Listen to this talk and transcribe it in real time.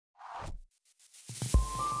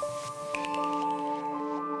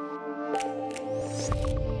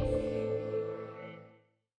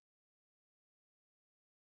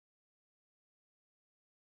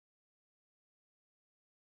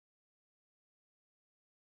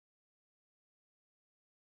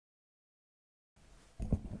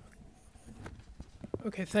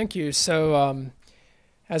Okay, thank you. So,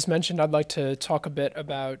 as mentioned, I'd like to talk a bit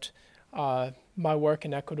about my work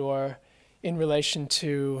in Ecuador in relation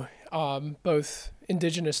to both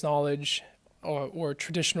indigenous knowledge or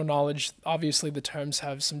traditional knowledge. Obviously, the terms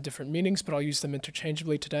have some different meanings, but I'll use them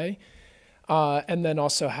interchangeably today. And then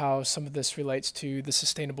also how some of this relates to the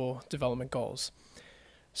Sustainable Development Goals.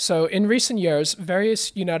 So in recent years,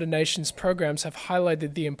 various United Nations programs have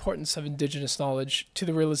highlighted the importance of indigenous knowledge to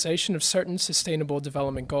the realization of certain Sustainable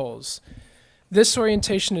Development Goals. This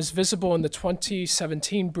orientation is visible in the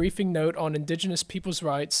 2017 Briefing Note on Indigenous Peoples'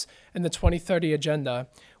 Rights and the 2030 Agenda,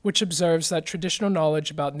 which observes that traditional knowledge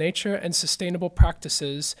about nature and sustainable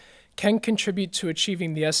practices can contribute to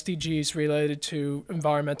achieving the SDGs related to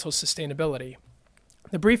environmental sustainability.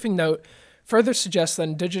 The Briefing Note further suggests that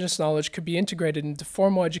indigenous knowledge could be integrated into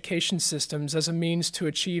formal education systems as a means to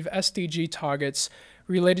achieve SDG targets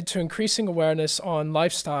related to increasing awareness on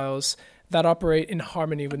lifestyles that operate in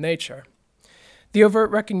harmony with nature. The overt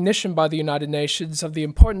recognition by the United Nations of the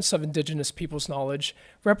importance of indigenous peoples' knowledge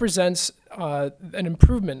represents an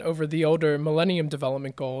improvement over the older Millennium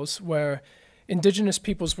Development Goals, where indigenous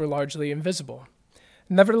peoples were largely invisible.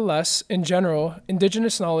 Nevertheless, in general,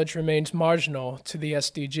 indigenous knowledge remains marginal to the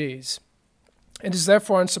SDGs. It is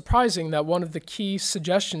therefore unsurprising that one of the key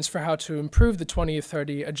suggestions for how to improve the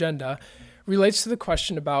 2030 Agenda relates to the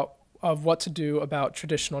question of what to do about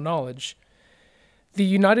traditional knowledge. The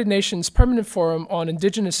United Nations Permanent Forum on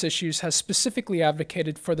Indigenous Issues has specifically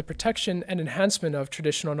advocated for the protection and enhancement of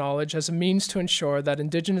traditional knowledge as a means to ensure that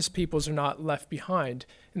indigenous peoples are not left behind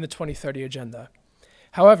in the 2030 Agenda.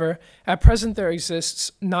 However, at present there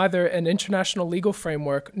exists neither an international legal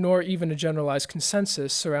framework nor even a generalized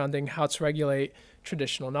consensus surrounding how to regulate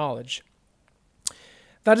traditional knowledge.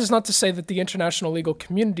 That is not to say that the international legal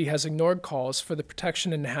community has ignored calls for the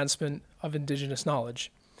protection and enhancement of indigenous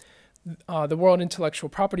knowledge. The World Intellectual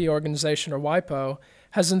Property Organization, or WIPO,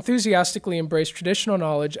 has enthusiastically embraced traditional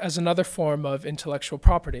knowledge as another form of intellectual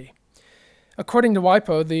property. According to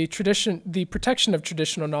WIPO, the protection of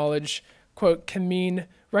traditional knowledge, quote, can mean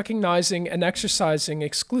recognizing and exercising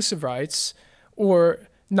exclusive rights or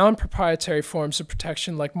non-proprietary forms of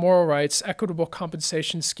protection like moral rights, equitable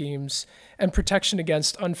compensation schemes, and protection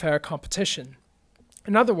against unfair competition.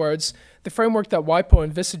 In other words, the framework that WIPO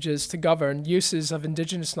envisages to govern uses of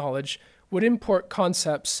indigenous knowledge would import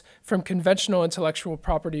concepts from conventional intellectual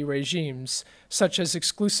property regimes, such as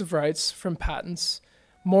exclusive rights from patents,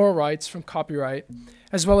 moral rights from copyright,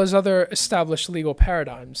 as well as other established legal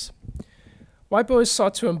paradigms. WIPO has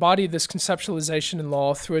sought to embody this conceptualization in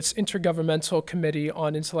law through its Intergovernmental Committee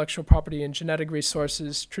on Intellectual Property and Genetic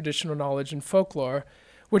Resources, Traditional Knowledge, and Folklore,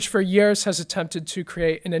 which for years has attempted to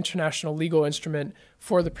create an international legal instrument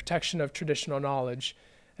for the protection of traditional knowledge.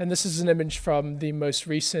 And this is an image from the most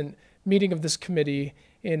recent meeting of this committee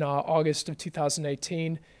in August of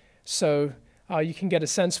 2018. So you can get a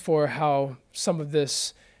sense for how some of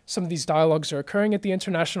these dialogues are occurring at the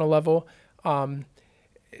international level.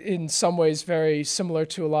 In some ways very similar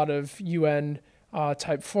to a lot of UN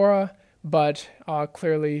type fora, but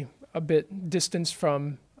clearly a bit distanced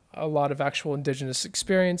from a lot of actual indigenous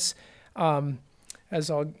experience, as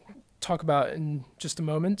I'll talk about in just a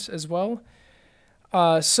moment as well.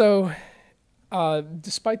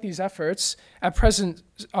 Despite these efforts, at present,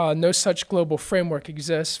 no such global framework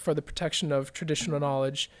exists for the protection of traditional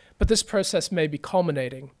knowledge, but this process may be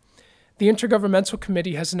culminating. The Intergovernmental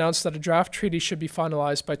Committee has announced that a draft treaty should be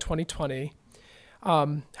finalized by 2020.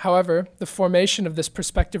 However, the formation of this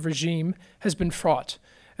prospective regime has been fraught,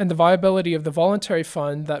 and the viability of the voluntary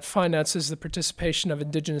fund that finances the participation of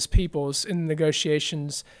indigenous peoples in the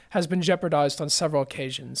negotiations has been jeopardized on several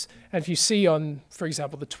occasions. And if you see on, for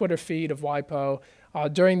example, the Twitter feed of WIPO,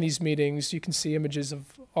 during these meetings, you can see images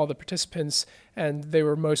of all the participants, and they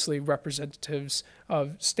were mostly representatives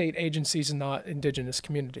of state agencies and not indigenous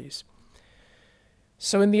communities.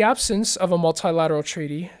 So in the absence of a multilateral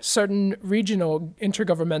treaty, certain regional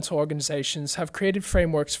intergovernmental organizations have created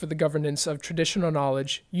frameworks for the governance of traditional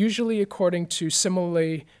knowledge, usually according to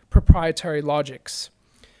similarly proprietary logics.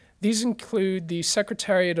 These include the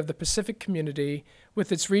Secretariat of the Pacific Community,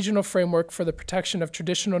 with its regional framework for the protection of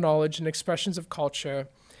traditional knowledge and expressions of culture,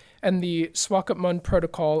 and the Swakopmund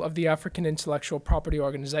Protocol of the African Intellectual Property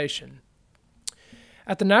Organization.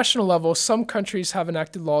 At the national level, some countries have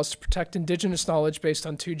enacted laws to protect indigenous knowledge based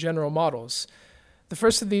on two general models. The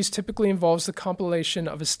first of these typically involves the compilation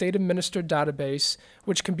of a state-administered database,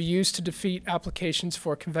 which can be used to defeat applications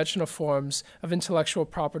for conventional forms of intellectual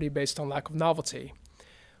property based on lack of novelty.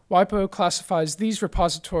 WIPO classifies these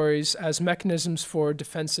repositories as mechanisms for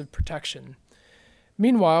defensive protection.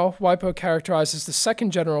 Meanwhile, WIPO characterizes the second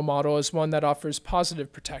general model as one that offers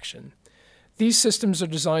positive protection. These systems are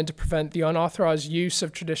designed to prevent the unauthorized use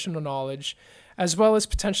of traditional knowledge, as well as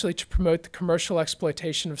potentially to promote the commercial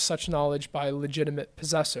exploitation of such knowledge by legitimate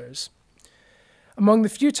possessors. Among the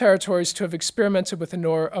few territories to have experimented with a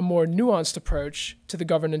more nuanced approach to the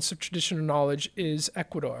governance of traditional knowledge is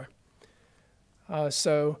Ecuador.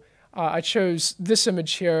 I chose this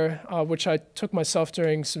image here, which I took myself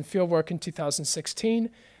during some fieldwork in 2016,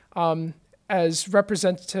 as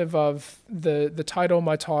representative of the title of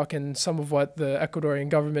my talk and some of what the Ecuadorian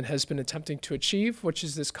government has been attempting to achieve, which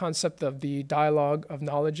is this concept of the dialogue of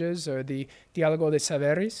knowledges, or the diálogo de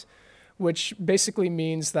saberes, which basically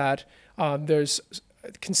means that there's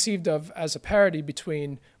conceived of as a parity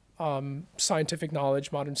between scientific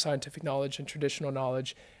knowledge, modern scientific knowledge, and traditional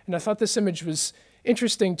knowledge. And I thought this image was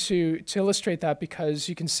interesting to illustrate that, because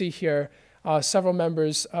you can see here several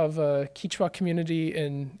members of a Quechua community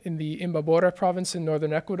in the Imbabura province in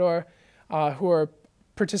northern Ecuador who are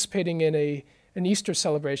participating in an Easter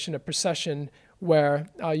celebration, a procession, where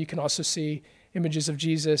you can also see images of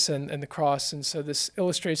Jesus and the cross. And so this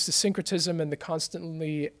illustrates the syncretism and the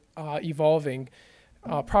constantly evolving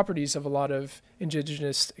properties of a lot of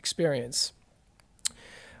indigenous experience.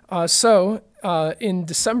 In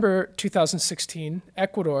December 2016,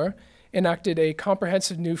 Ecuador enacted a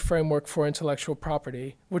comprehensive new framework for intellectual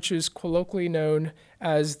property, which is colloquially known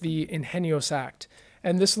as the Ingenious Act.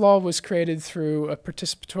 And this law was created through a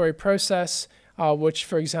participatory process, which,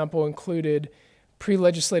 for example, included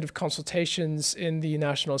pre-legislative consultations in the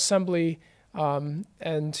National Assembly.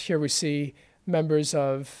 And here we see members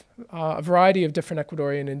of a variety of different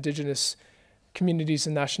Ecuadorian indigenous communities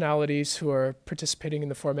and nationalities who are participating in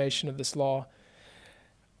the formation of this law.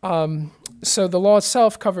 So the law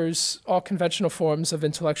itself covers all conventional forms of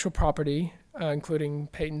intellectual property, including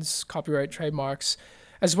patents, copyright, trademarks,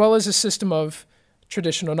 as well as a system of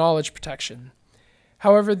traditional knowledge protection.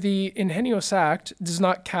 However, the Ingenious Act does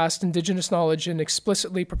not cast indigenous knowledge in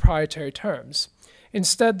explicitly proprietary terms.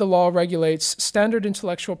 Instead, the law regulates standard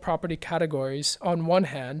intellectual property categories on one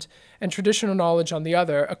hand and traditional knowledge on the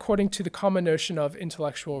other, according to the common notion of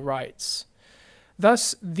intellectual rights.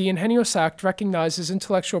 Thus, the Ingenious Act recognizes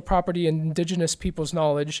intellectual property and indigenous peoples'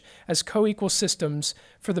 knowledge as co-equal systems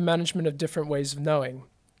for the management of different ways of knowing.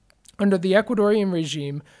 Under the Ecuadorian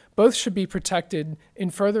regime, both should be protected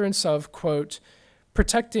in furtherance of, quote,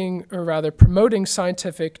 protecting, or rather promoting,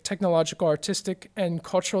 scientific, technological, artistic, and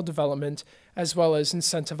cultural development, as well as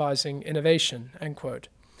incentivizing innovation, end quote.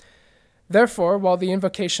 Therefore, while the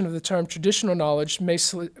invocation of the term traditional knowledge may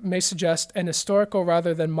suggest an historical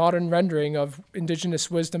rather than modern rendering of indigenous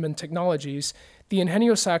wisdom and technologies, the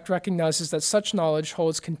Ingenious Act recognizes that such knowledge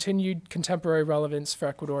holds continued contemporary relevance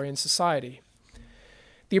for Ecuadorian society.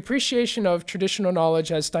 The appreciation of traditional knowledge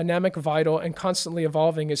as dynamic, vital, and constantly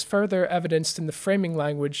evolving is further evidenced in the framing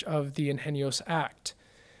language of the Ingenious Act.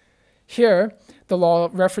 Here, the law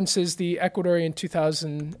references the Ecuadorian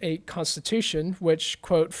 2008 Constitution, which,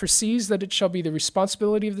 quote, foresees that it shall be the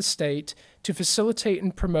responsibility of the state to facilitate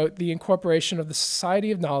and promote the incorporation of the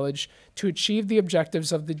society of knowledge to achieve the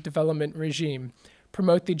objectives of the development regime,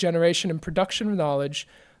 promote the generation and production of knowledge,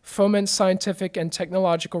 foment scientific and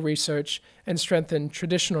technological research, and strengthen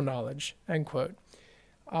traditional knowledge, end quote.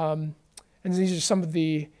 And these are some of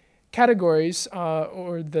the categories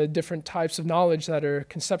or the different types of knowledge that are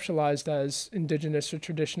conceptualized as indigenous or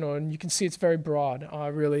traditional. And you can see it's very broad,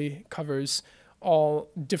 really covers all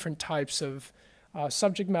different types of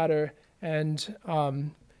subject matter and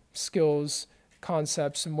skills,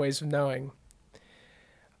 concepts, and ways of knowing.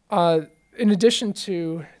 In addition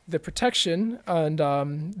to the protection and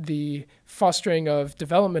the fostering of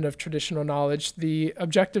development of traditional knowledge, the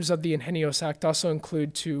objectives of the Ingenious Act also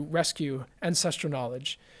include to rescue ancestral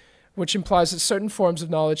knowledge, which implies that certain forms of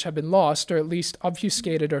knowledge have been lost or at least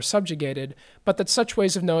obfuscated or subjugated, but that such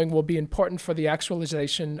ways of knowing will be important for the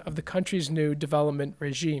actualization of the country's new development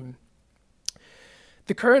regime.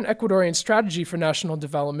 The current Ecuadorian strategy for national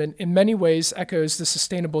development in many ways echoes the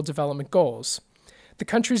Sustainable Development Goals. The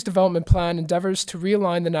country's development plan endeavors to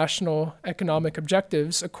realign the national economic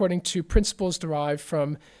objectives according to principles derived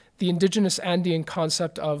from the indigenous Andean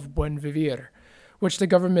concept of buen vivir, which the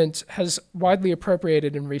government has widely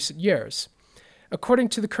appropriated in recent years. According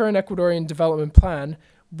to the current Ecuadorian development plan,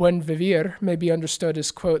 buen vivir may be understood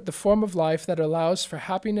as, quote, the form of life that allows for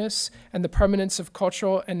happiness and the permanence of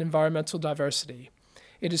cultural and environmental diversity.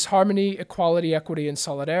 It is harmony, equality, equity, and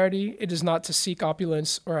solidarity. It is not to seek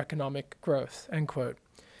opulence or economic growth, end quote.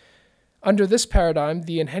 Under this paradigm,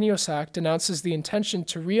 the Ingenious Act announces the intention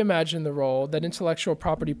to reimagine the role that intellectual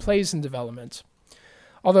property plays in development.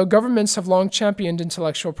 Although governments have long championed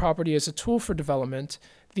intellectual property as a tool for development,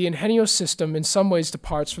 the Ingenio system in some ways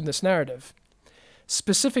departs from this narrative.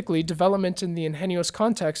 Specifically, development in the Ingenios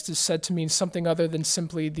context is said to mean something other than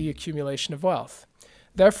simply the accumulation of wealth.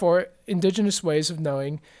 Therefore, indigenous ways of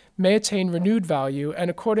knowing may attain renewed value, and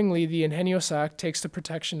accordingly the Ingenios Act takes the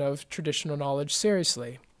protection of traditional knowledge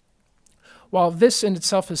seriously. While this in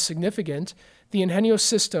itself is significant, the Ingenios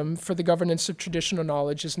system for the governance of traditional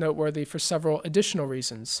knowledge is noteworthy for several additional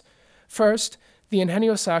reasons. First, the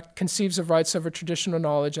Ingenios Act conceives of rights over traditional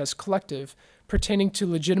knowledge as collective, pertaining to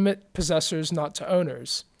legitimate possessors, not to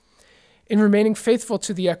owners. In remaining faithful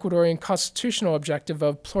to the Ecuadorian constitutional objective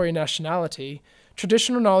of plurinationality,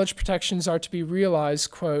 traditional knowledge protections are to be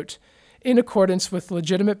realized, quote, in accordance with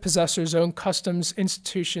legitimate possessors' own customs,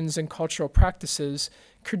 institutions, and cultural practices,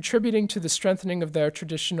 contributing to the strengthening of their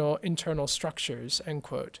traditional internal structures, end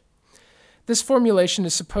quote. This formulation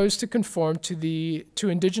is supposed to conform to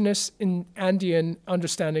indigenous Andean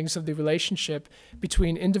understandings of the relationship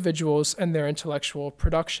between individuals and their intellectual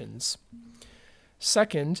productions.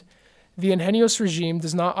 Second, the Ingenios regime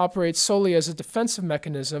does not operate solely as a defensive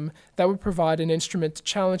mechanism that would provide an instrument to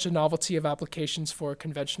challenge the novelty of applications for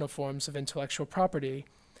conventional forms of intellectual property.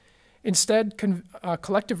 Instead,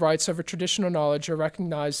 collective rights over traditional knowledge are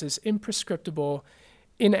recognized as imprescriptible,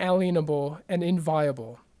 inalienable, and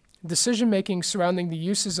inviolable. Decision-making surrounding the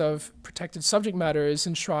uses of protected subject matter is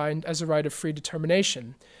enshrined as a right of free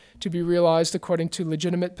determination, to be realized according to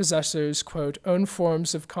legitimate possessors' quote, own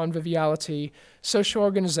forms of conviviality, social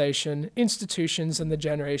organization, institutions, and the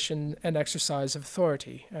generation and exercise of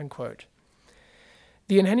authority, end quote.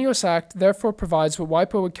 The Ingenios Act therefore provides what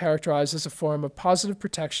WIPO would characterize as a form of positive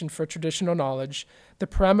protection for traditional knowledge, the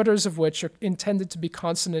parameters of which are intended to be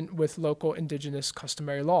consonant with local indigenous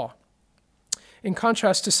customary law. In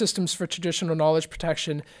contrast to systems for traditional knowledge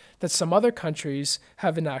protection that some other countries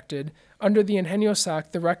have enacted, under the Ingenios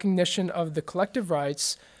Act, the recognition of the collective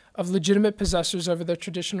rights of legitimate possessors over their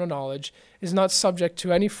traditional knowledge is not subject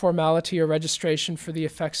to any formality or registration for the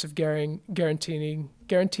effects of guaranteeing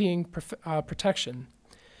protection.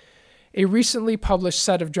 A recently published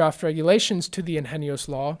set of draft regulations to the Ingenios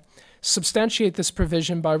law substantiate this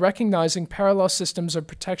provision by recognizing parallel systems of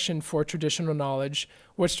protection for traditional knowledge,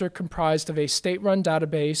 which are comprised of a state-run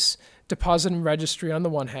database, deposit and registry on the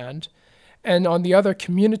one hand, and on the other,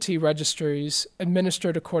 community registries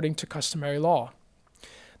administered according to customary law.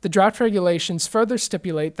 The draft regulations further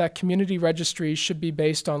stipulate that community registries should be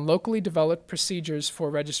based on locally developed procedures for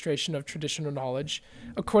registration of traditional knowledge,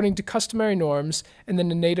 according to customary norms and in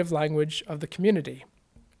the native language of the community.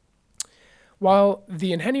 While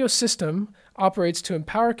the Ingenios system operates to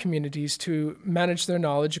empower communities to manage their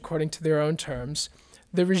knowledge according to their own terms,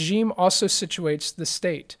 the regime also situates the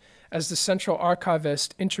state as the central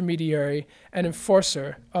archivist, intermediary, and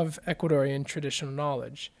enforcer of Ecuadorian traditional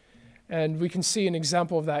knowledge. And we can see an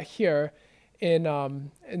example of that here in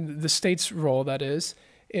the state's role, that is,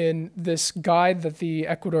 in this guide that the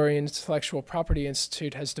Ecuadorian Intellectual Property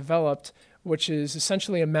Institute has developed, which is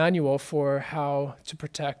essentially a manual for how to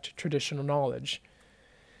protect traditional knowledge.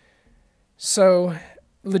 So,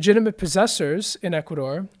 legitimate possessors in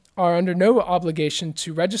Ecuador are under no obligation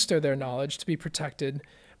to register their knowledge to be protected,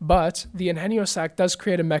 but the Ingenios Act does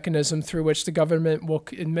create a mechanism through which the government will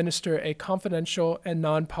administer a confidential and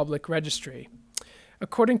non-public registry.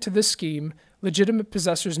 According to this scheme, legitimate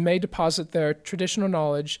possessors may deposit their traditional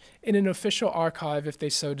knowledge in an official archive if they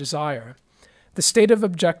so desire. The stated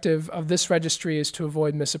objective of this registry is to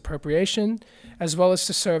avoid misappropriation, as well as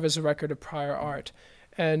to serve as a record of prior art.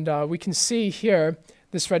 And we can see here,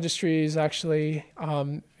 this registry is actually,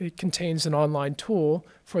 it contains an online tool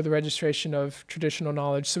for the registration of traditional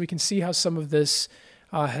knowledge. So we can see how some of this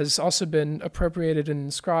has also been appropriated and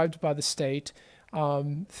inscribed by the state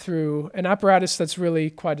through an apparatus that's really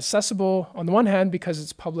quite accessible, on the one hand, because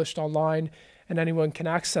it's published online and anyone can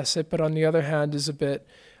access it, but on the other hand is a bit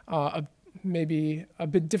maybe a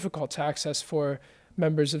bit difficult to access for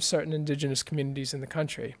members of certain indigenous communities in the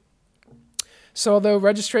country. So although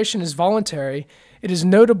registration is voluntary, it is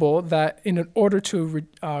notable that in order to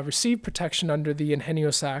receive protection under the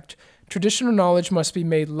Ingenios Act, traditional knowledge must be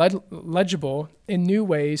made legible in new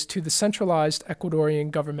ways to the centralized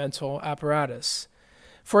Ecuadorian governmental apparatus.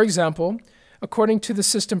 For example, according to the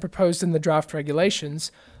system proposed in the draft regulations,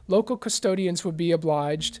 local custodians would be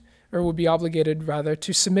obligated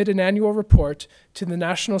to submit an annual report to the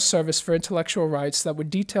National Service for Intellectual Rights that would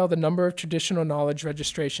detail the number of traditional knowledge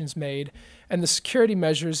registrations made and the security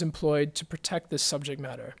measures employed to protect this subject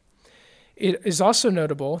matter. It is also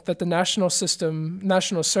notable that the National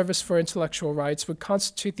Service for Intellectual Rights would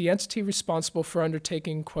constitute the entity responsible for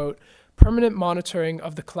undertaking, quote, permanent monitoring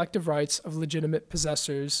of the collective rights of legitimate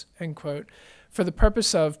possessors, end quote, for the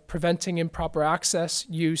purpose of preventing improper access,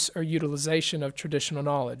 use, or utilization of traditional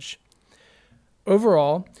knowledge.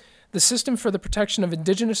 Overall, the system for the protection of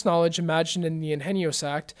indigenous knowledge imagined in the Ingenious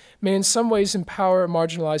Act may in some ways empower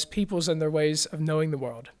marginalized peoples and their ways of knowing the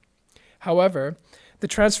world. However, the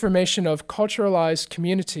transformation of culturalized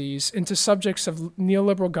communities into subjects of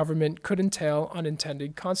neoliberal government could entail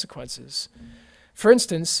unintended consequences. For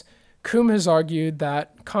instance, Kuhn has argued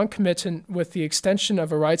that, concomitant with the extension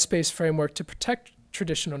of a rights-based framework to protect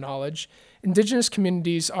traditional knowledge, indigenous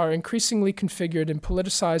communities are increasingly configured in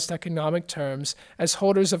politicized economic terms as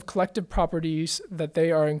holders of collective properties that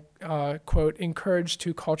they are, quote, encouraged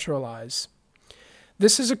to culturalize.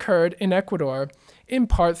 This has occurred in Ecuador, in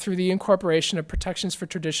part through the incorporation of protections for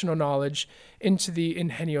traditional knowledge into the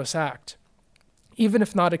Ingenious Act. Even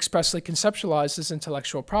if not expressly conceptualized as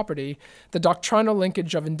intellectual property, the doctrinal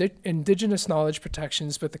linkage of indigenous knowledge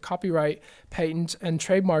protections with the copyright, patent, and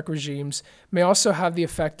trademark regimes may also have the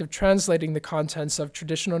effect of translating the contents of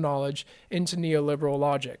traditional knowledge into neoliberal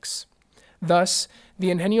logics. Thus, the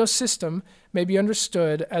Ingenious system may be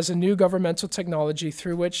understood as a new governmental technology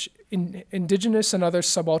through which indigenous and other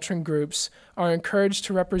subaltern groups are encouraged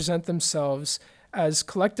to represent themselves as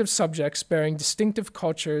collective subjects bearing distinctive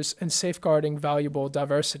cultures and safeguarding valuable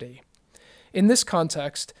diversity. In this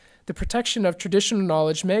context, the protection of traditional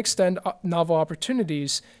knowledge may extend novel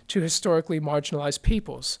opportunities to historically marginalized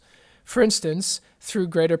peoples, for instance, through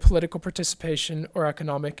greater political participation or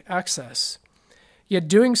economic access. Yet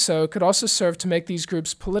doing so could also serve to make these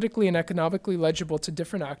groups politically and economically legible to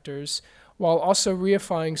different actors, while also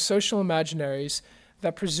reifying social imaginaries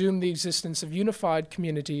that presume the existence of unified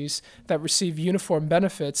communities that receive uniform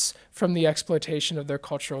benefits from the exploitation of their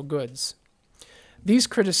cultural goods. These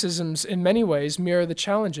criticisms in many ways mirror the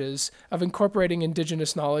challenges of incorporating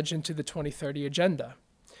indigenous knowledge into the 2030 Agenda.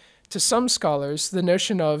 To some scholars, the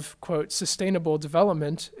notion of, quote, sustainable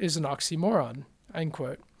development is an oxymoron, end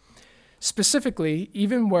quote. Specifically,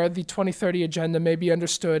 even where the 2030 Agenda may be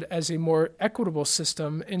understood as a more equitable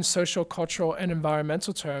system in social, cultural, and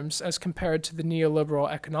environmental terms as compared to the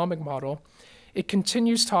neoliberal economic model, it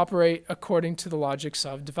continues to operate according to the logics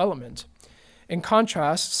of development. In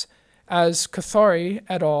contrast, as Kothari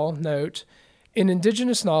et al. Note, in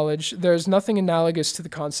indigenous knowledge, there is nothing analogous to the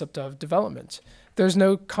concept of development. There is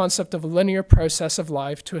no concept of a linear process of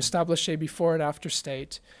life to establish a before and after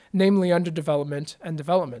state, namely underdevelopment and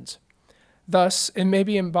development. Thus, it may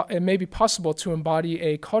be possible to embody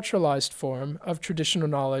a culturalized form of traditional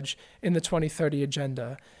knowledge in the 2030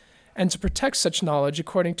 Agenda, and to protect such knowledge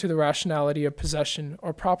according to the rationality of possession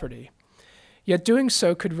or property. Yet doing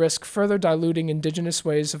so could risk further diluting indigenous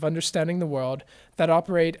ways of understanding the world that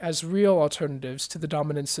operate as real alternatives to the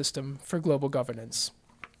dominant system for global governance.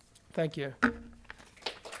 Thank you.